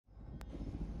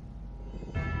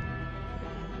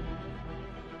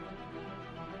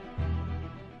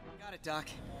that, Doc.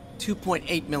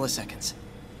 2.8 milliseconds.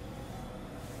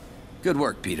 Good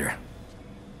work, Peter.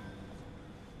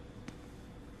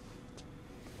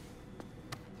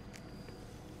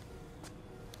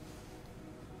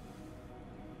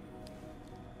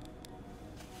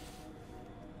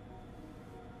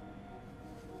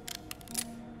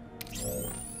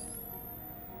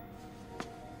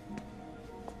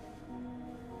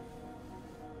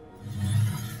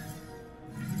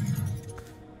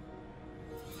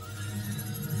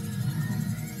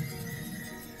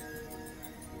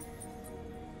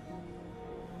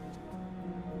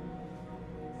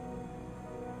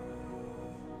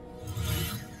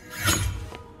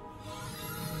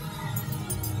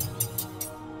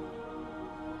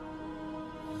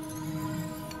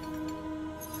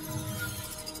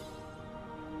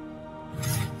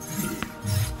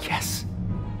 Yes.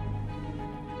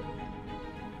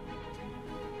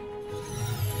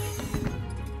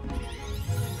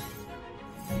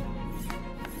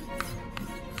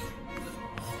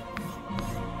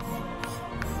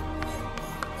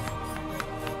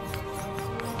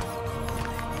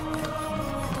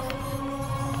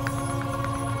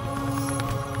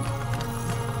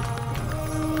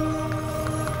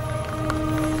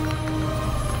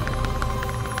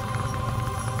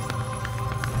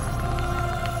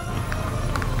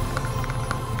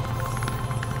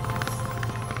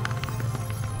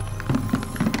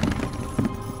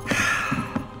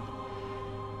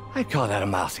 I'd call that a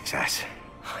mild success.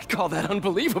 I call that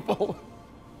unbelievable.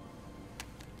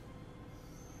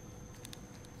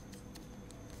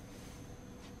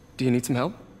 Do you need some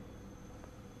help?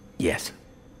 Yes.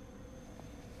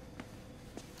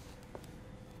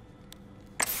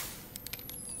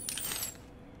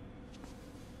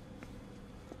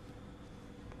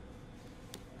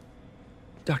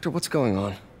 Doctor, what's going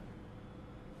on?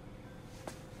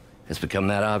 It's become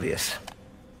that obvious.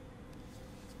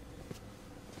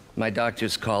 My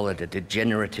doctors call it a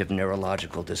degenerative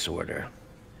neurological disorder.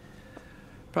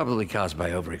 Probably caused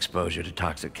by overexposure to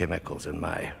toxic chemicals in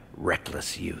my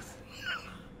reckless youth.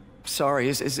 Sorry,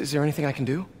 is there anything I can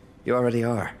do? You already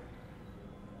are.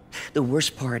 The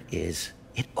worst part is,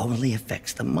 it only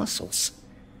affects the muscles.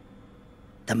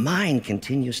 The mind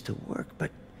continues to work, but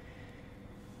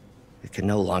it can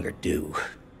no longer do.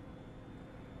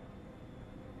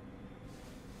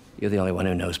 You're the only one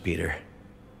who knows, Peter.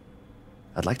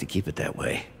 I'd like to keep it that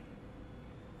way.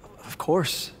 Of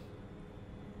course.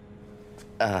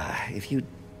 If you'd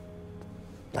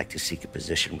like to seek a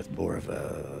position with more of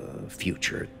a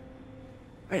future.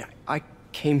 I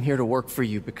came here to work for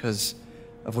you because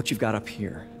of what you've got up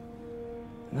here.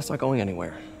 And that's not going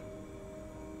anywhere.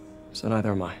 So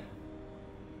neither am I.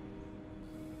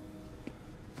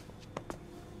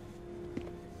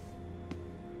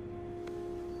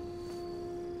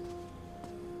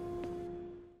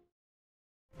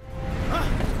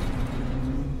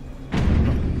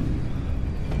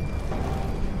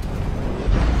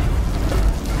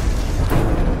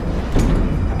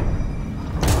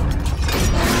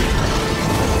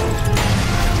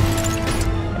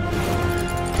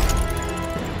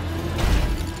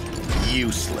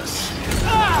 Useless.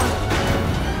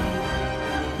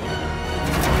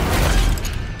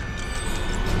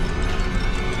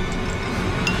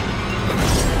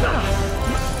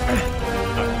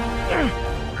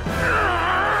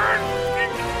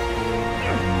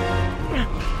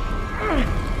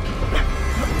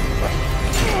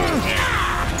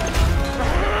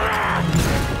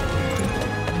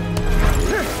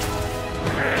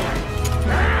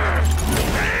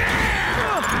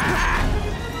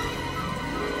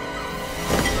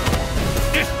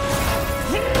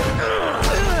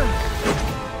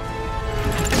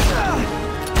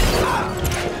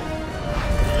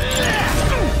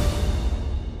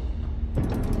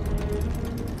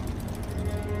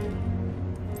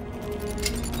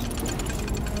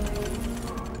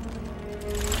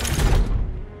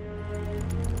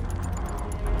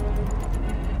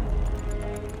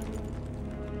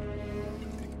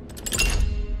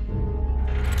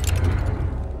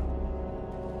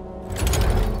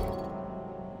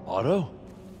 Otto?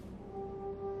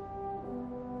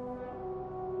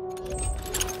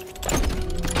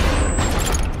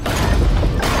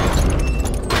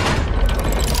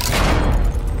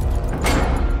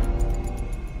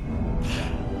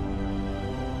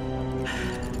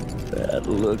 That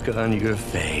look on your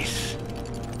face.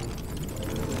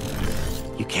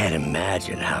 You can't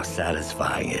imagine how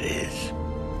satisfying it is.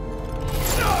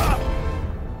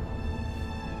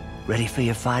 Ready for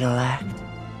your final act?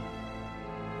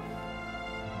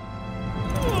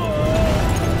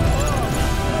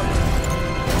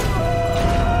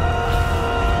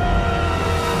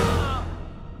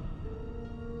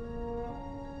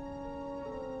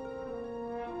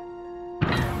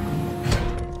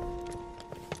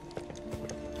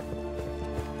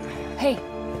 Hey.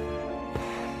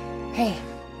 Hey.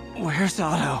 Where's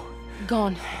Otto?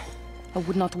 Gone. I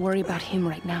would not worry about him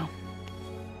right now.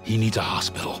 He needs a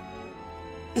hospital.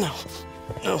 No.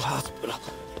 No hospital.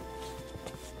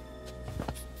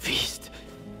 Feast.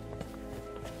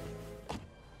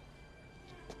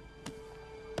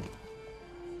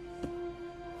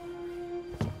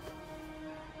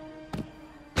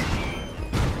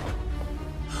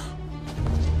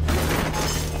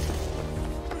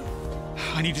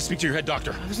 I need to speak to your head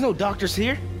doctor. There's no doctors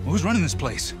here. Who's running this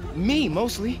place? Me,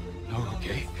 mostly. Oh,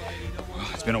 okay. Well,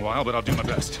 it's been a while, but I'll do my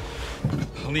best.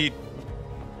 I'll need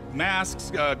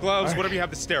masks, gloves, whatever you have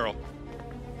that's sterile.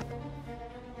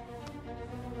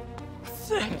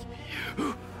 Thank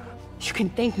you. You can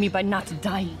thank me by not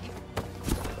dying.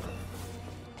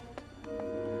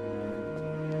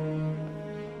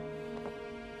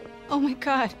 Oh my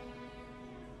God.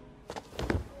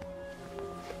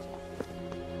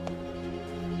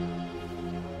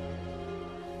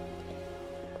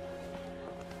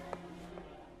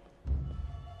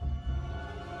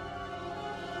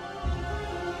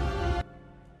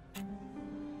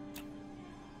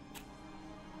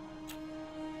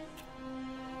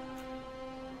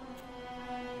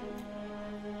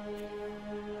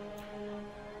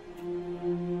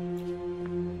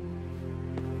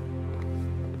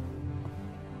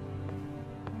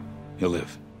 He'll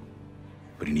live,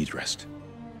 but he needs rest.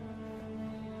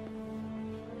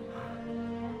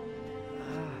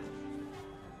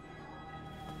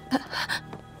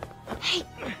 Hey,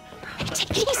 take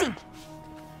it easy.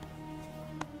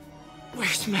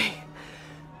 Where's May?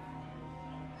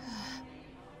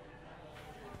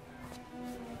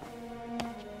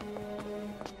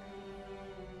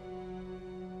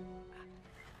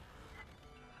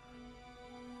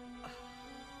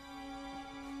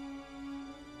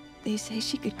 They say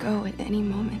she could go at any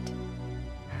moment.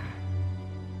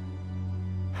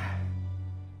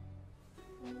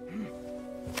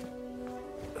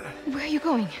 Where are you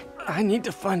going? I need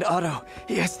to find Otto.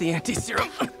 He has the anti-serum.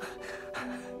 I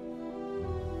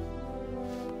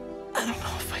don't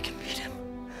know if I can beat him.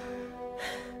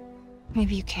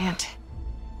 Maybe you can't.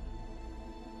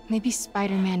 Maybe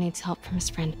Spider-Man needs help from his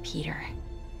friend Peter.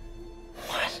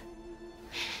 What?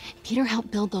 Peter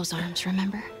helped build those arms,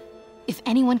 remember? If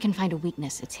anyone can find a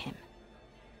weakness, it's him.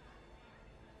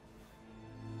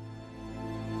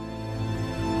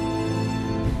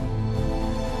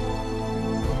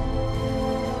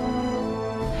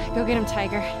 Go get him,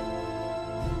 Tiger.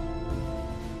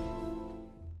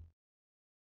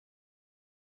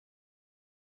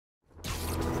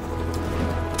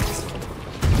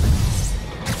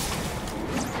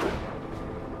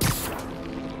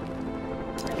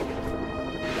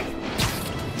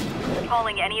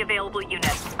 Calling any available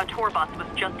units. A tour bus was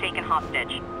just taken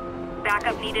hostage.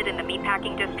 Backup needed in the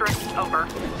meatpacking district. Over.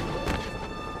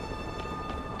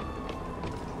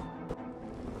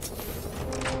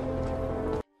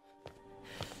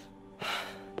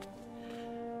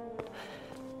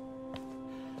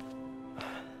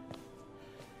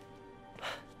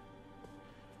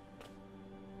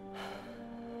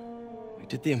 We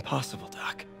did the impossible,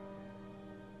 Doc.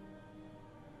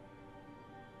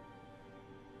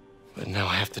 But now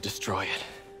I have to destroy it.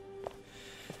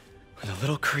 With a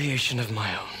little creation of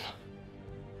my own.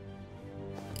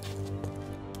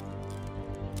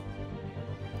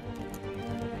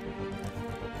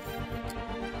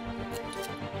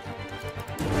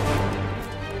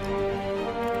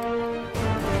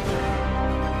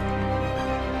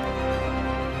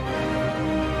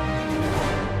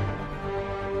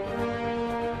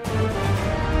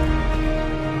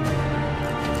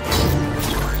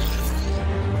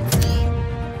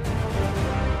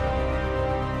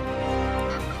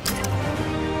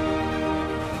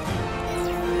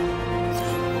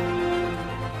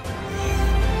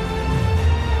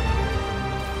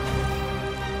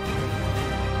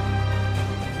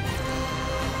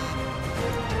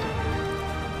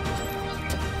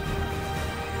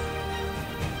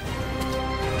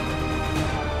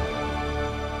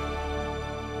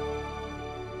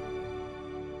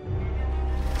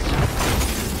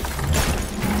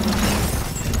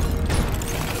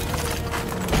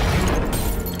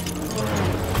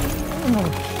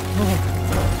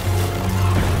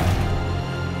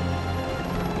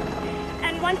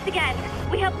 Once again,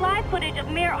 we have live footage of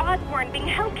Mayor Osborn being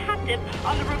held captive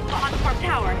on the roof of Oscorp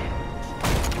Tower.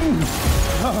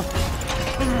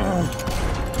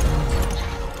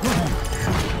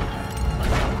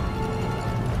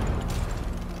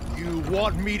 You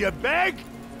want me to beg?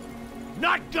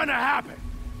 Not gonna happen!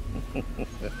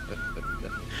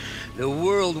 The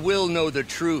world will know the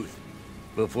truth.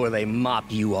 before they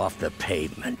mop you off the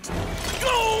pavement.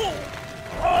 Go!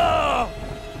 Oh!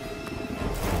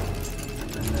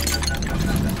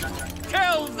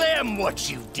 Tell them what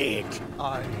you did.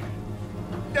 I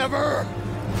never...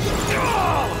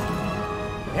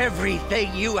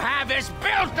 Everything you have is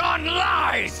built on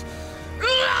lies!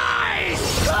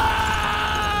 Lies!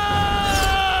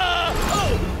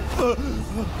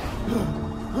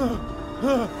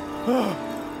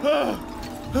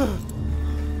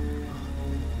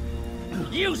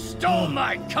 You stole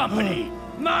my company,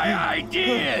 my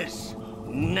ideas!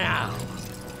 Now,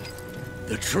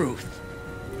 the truth.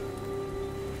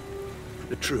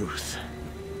 The truth.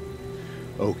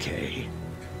 Okay.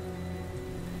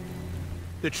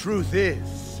 The truth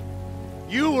is,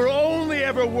 you were only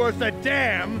ever worth a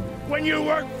damn when you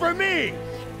worked for me!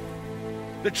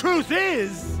 The truth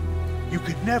is, you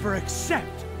could never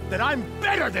accept that I'm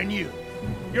better than you!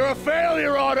 You're a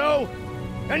failure, Otto!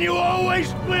 And you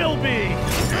always will be!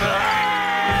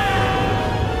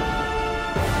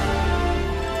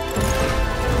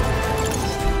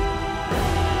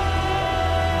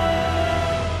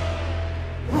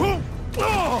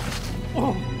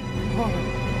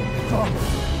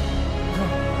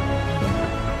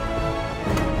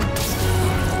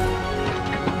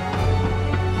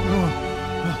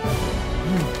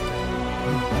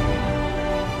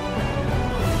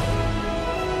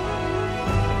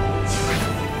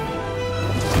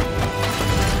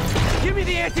 Give me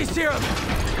the anti-serum!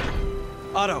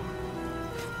 Otto,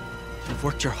 you've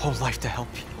worked your whole life to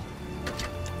help people.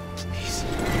 Please.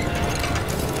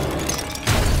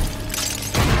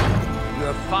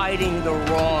 You're fighting the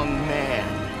wrong man.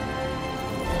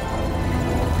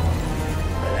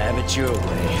 But have it your way. You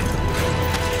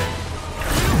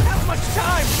don't have much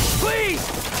time! Please!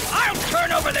 I'll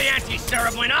turn over the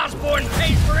anti-serum when Osborn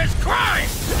pays for his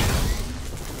crimes!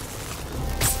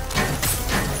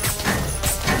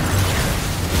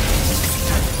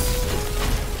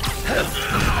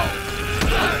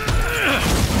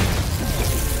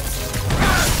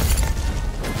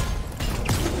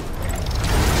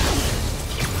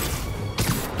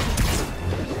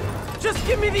 Just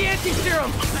give me the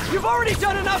anti-serum! You've already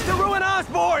done enough to ruin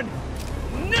Osborn!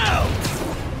 No!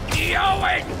 He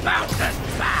always bounces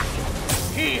back!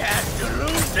 He has to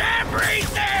lose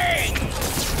everything!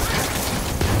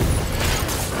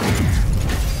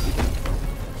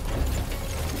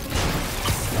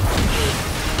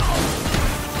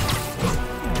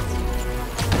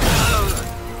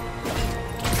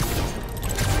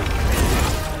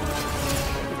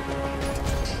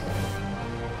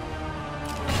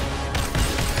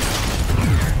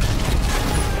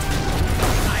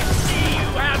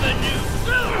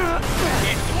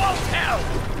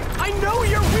 I know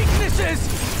your weaknesses!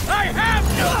 I have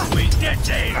no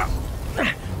weaknesses!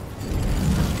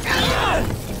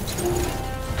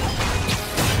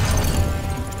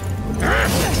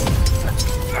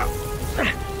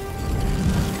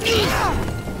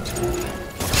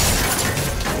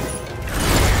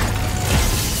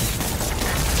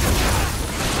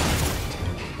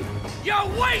 You're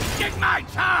wasting my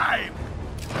time!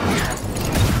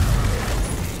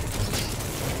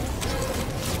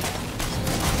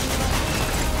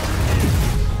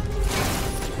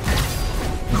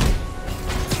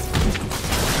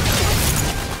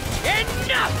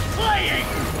 Enough playing!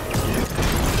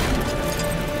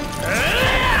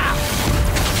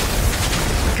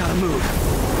 Gotta move.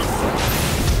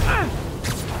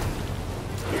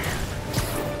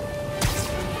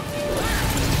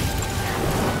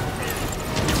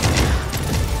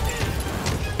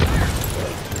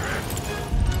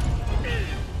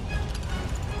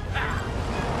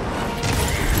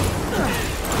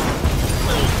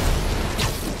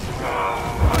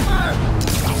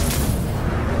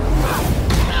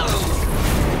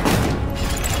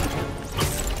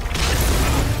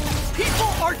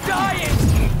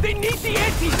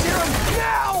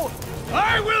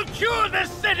 I will cure the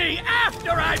city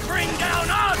after I bring down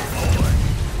Osborn!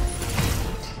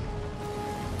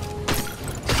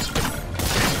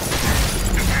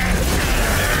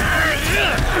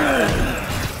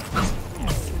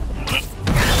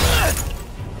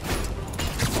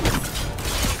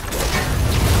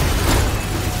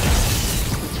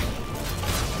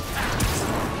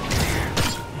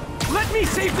 Let me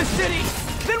save the city!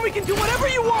 Then we can do whatever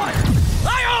you want!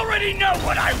 I already know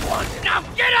what I want! Now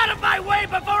get out of my way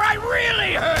before I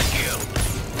really hurt you!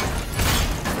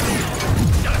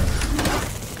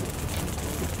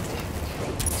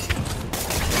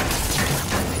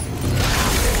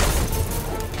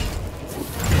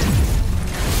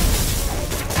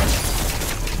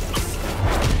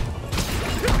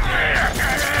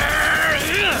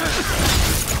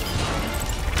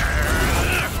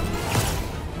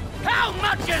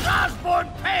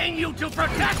 paying you to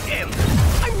protect him!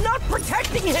 I'm not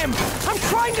protecting him! I'm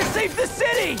trying to save the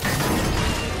city!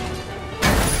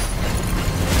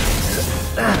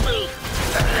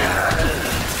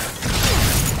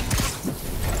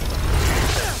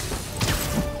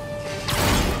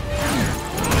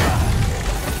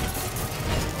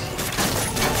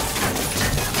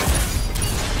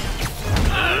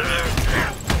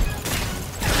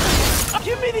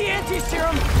 Give me the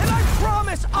anti-serum, and I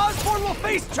promise Osborn will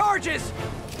face charges!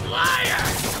 Liar!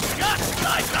 Just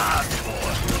like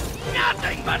Osborn!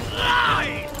 Nothing but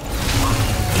lies!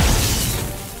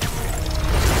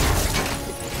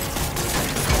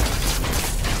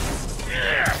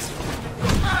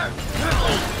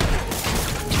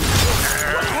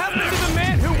 What happened to the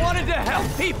man who wanted to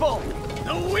help people?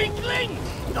 The weakling?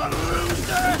 The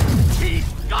loser? He's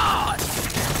gone!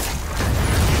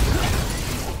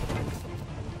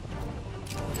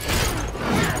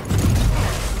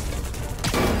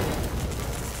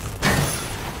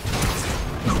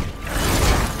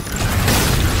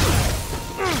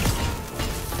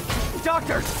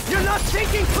 Doctor, you're not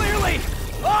thinking clearly!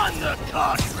 On the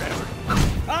contrary,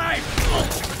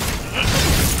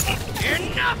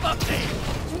 enough of this!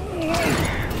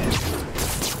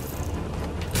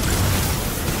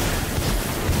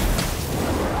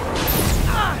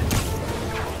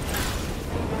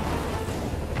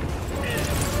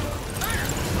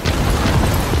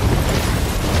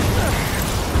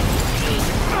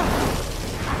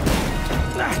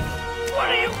 What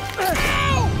are you...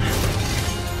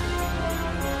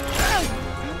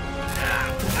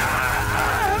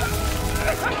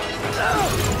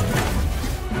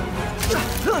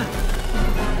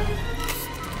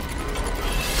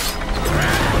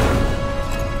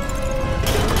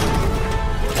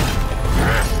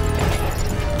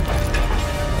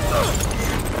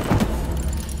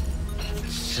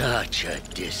 Such a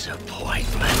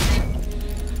disappointment.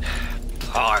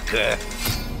 Parker.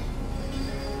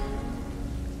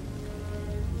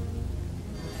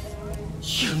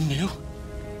 You knew?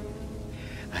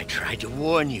 I tried to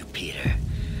warn you, Peter,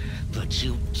 but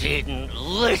you didn't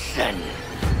listen.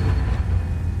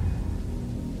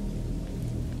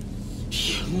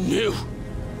 You knew.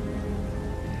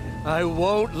 I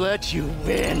won't let you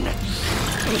win.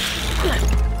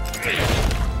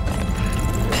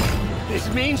 This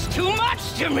means too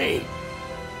much to me!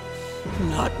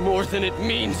 Not more than it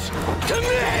means To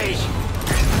me!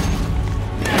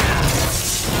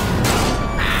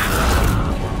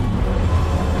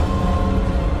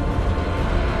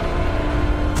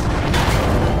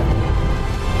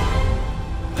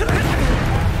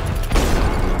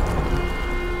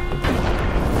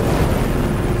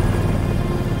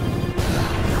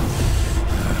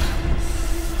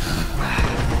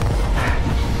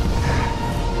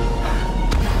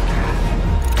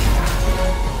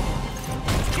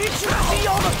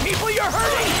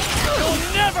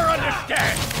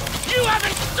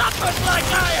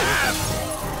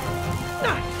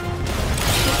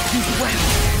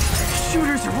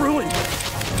 Shooters are ruined!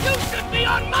 You should be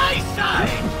on my side!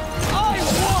 I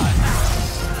won!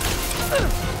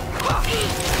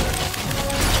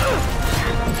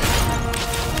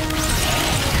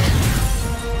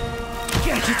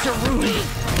 Gadgets are ruined!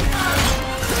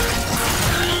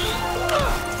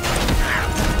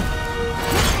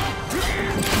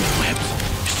 Webs!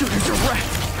 Shooters are wrecked!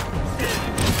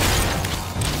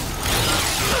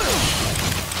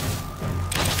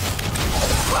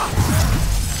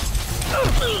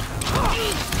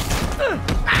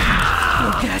 No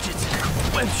gadgets!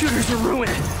 Web shooters are ruined!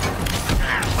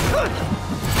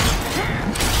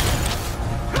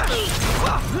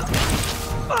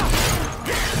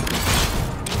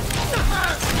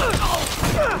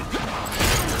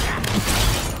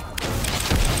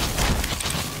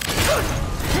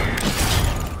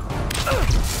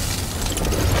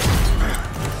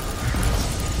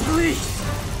 Please,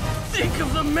 think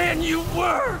of the man you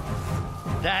were!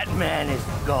 That man is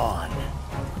gone.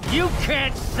 You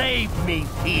can't save me,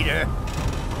 Peter.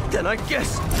 Then I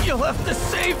guess you'll have to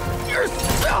save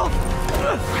yourself!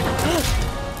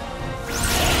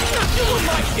 You were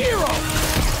my hero!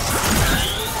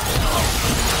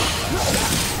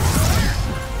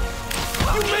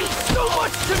 You meant so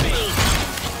much to me!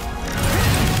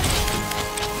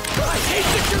 I hate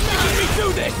that you're making me do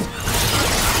this!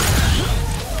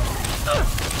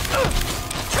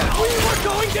 We were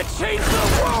going to change the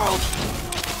world!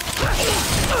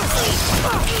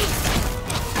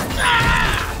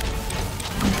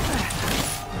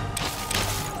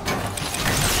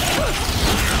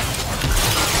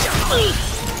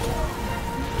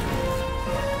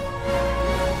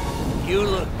 You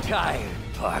look tired,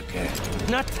 Parker.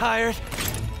 Not tired,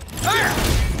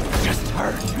 Just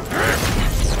hurt.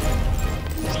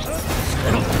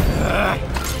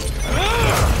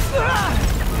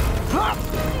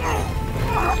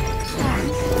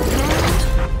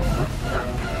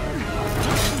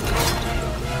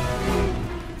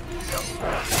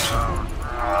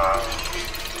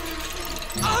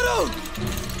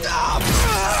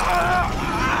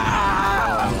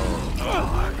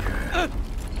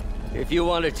 If you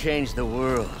want to change the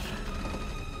world,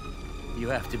 you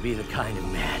have to be the kind of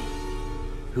man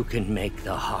who can make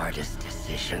the hardest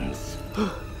decisions.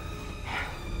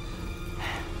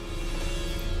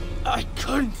 I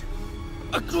couldn't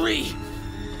agree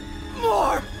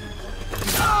more.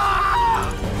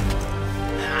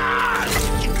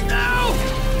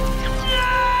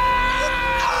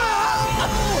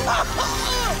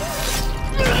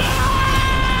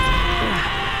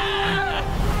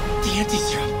 The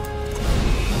anti-serum.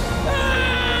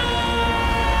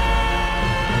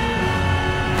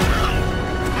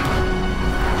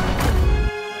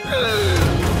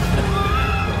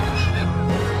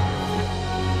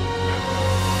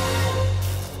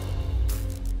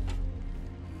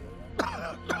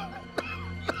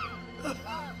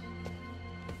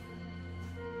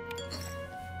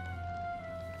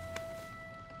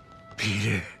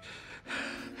 Peter,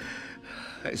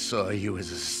 I saw you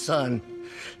as a son.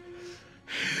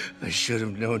 I should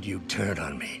have known you'd turn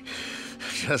on me,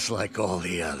 just like all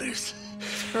the others.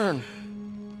 Turn.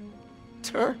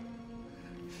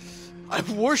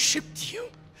 I've worshipped you.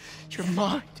 Your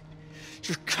mind,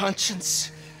 your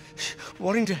conscience,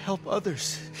 wanting to help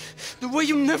others. The way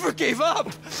you never gave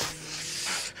up.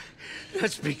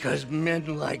 That's because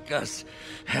men like us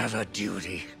have a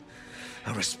duty,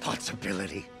 a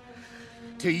responsibility,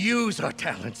 to use our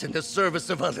talents in the service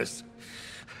of others.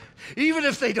 Even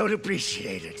if they don't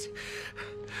appreciate it,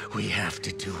 we have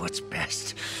to do what's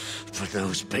best for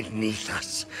those beneath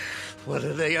us,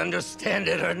 whether they understand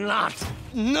it or not.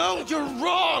 No, you're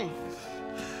wrong!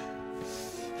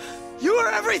 You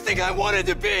are everything I wanted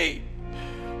to be!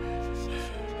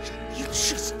 You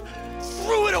just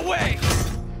threw it away!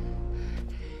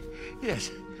 Yes,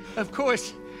 of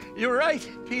course. You're right,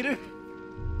 Peter.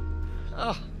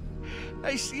 Oh,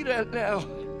 I see that now.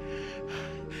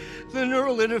 The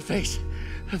neural interface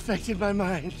affected my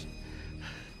mind.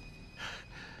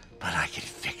 But I can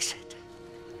fix it.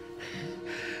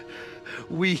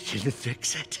 We can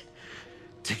fix it.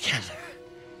 Together.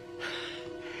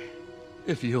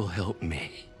 If you'll help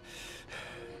me.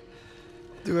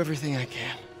 Do everything I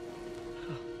can.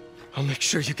 I'll make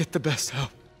sure you get the best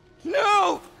help.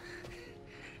 No!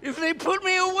 If they put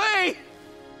me away,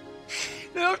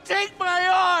 they'll take my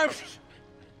arms.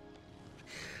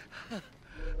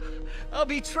 I'll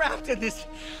be trapped in this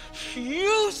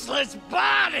useless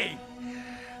body.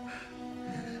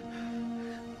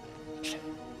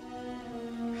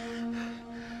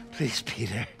 Please,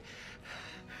 Peter.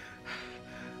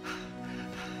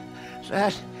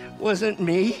 That wasn't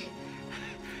me.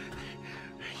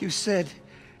 You said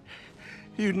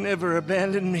you'd never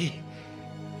abandon me.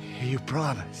 You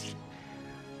promised.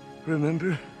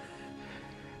 Remember?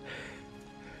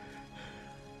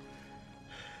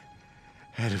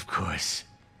 And of course,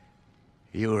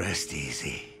 you rest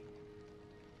easy,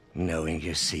 knowing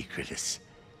your secret is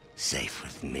safe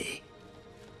with me.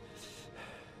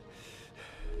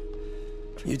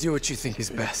 You do what you think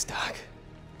is best, Doc.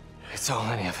 It's all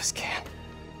any of us can.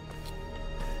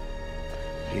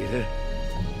 Peter?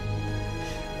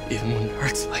 Even when it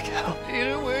hurts like hell.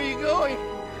 Peter, where are you going?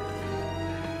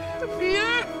 Peter!